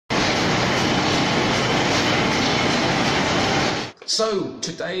So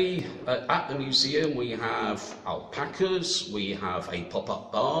today at the museum we have alpacas, we have a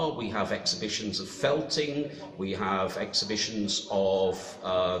pop-up bar, we have exhibitions of felting, we have exhibitions of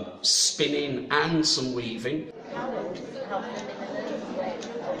spinning and some weaving.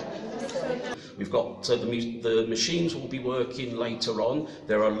 We've got the machines will be working later on.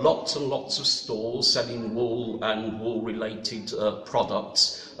 There are lots and lots of stalls selling wool and wool-related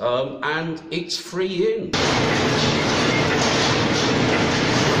products, and it's free in.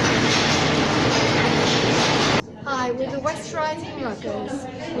 Hi, we're the West Riding Ruggers.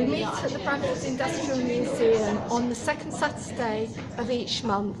 We meet at the Bradford Industrial Museum on the second Saturday of each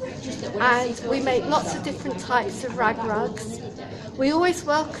month, and we make lots of different types of rag rugs. We always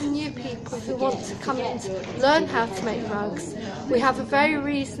welcome new people who want to come and learn how to make rugs. We have a very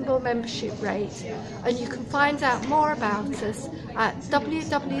reasonable membership rate, and you can find out more about us at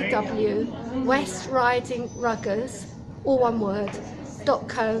www.westridingruggers, all one word,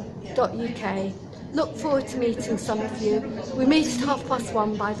 .co.uk. Look forward to meeting some of you. We meet at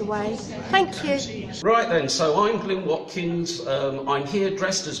 1:30, by the way. Thank you. Right then, so I'm Glyn Watkins. I'm here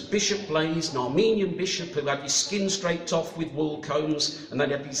dressed as Bishop Blaise, an Armenian bishop who had his skin scraped off with wool combs and then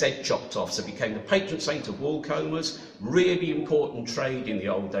had his head chopped off, so became the patron saint of wool combers. Really important trade in the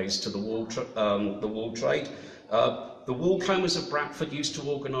old days to the wool trade. The woolcombers of Bradford used to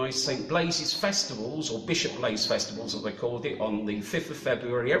organise St Blaise's festivals, or Bishop Blaise festivals as they called it, on the 5th of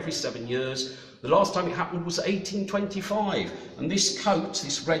February every 7 years. The last time it happened was 1825, and this coat,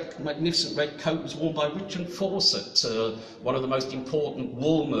 this magnificent red coat, was worn by Richard Fawcett, one of the most important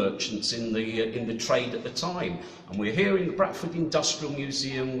wool merchants in the trade at the time. And we're here in the Bradford Industrial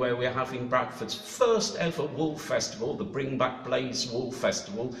Museum, where we're having Bradford's first ever wool festival, the Bring Back Blaise Wool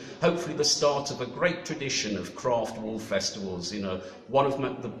Festival. Hopefully the start of a great tradition of craft wool festivals in one of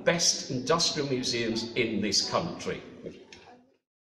the best industrial museums in this country.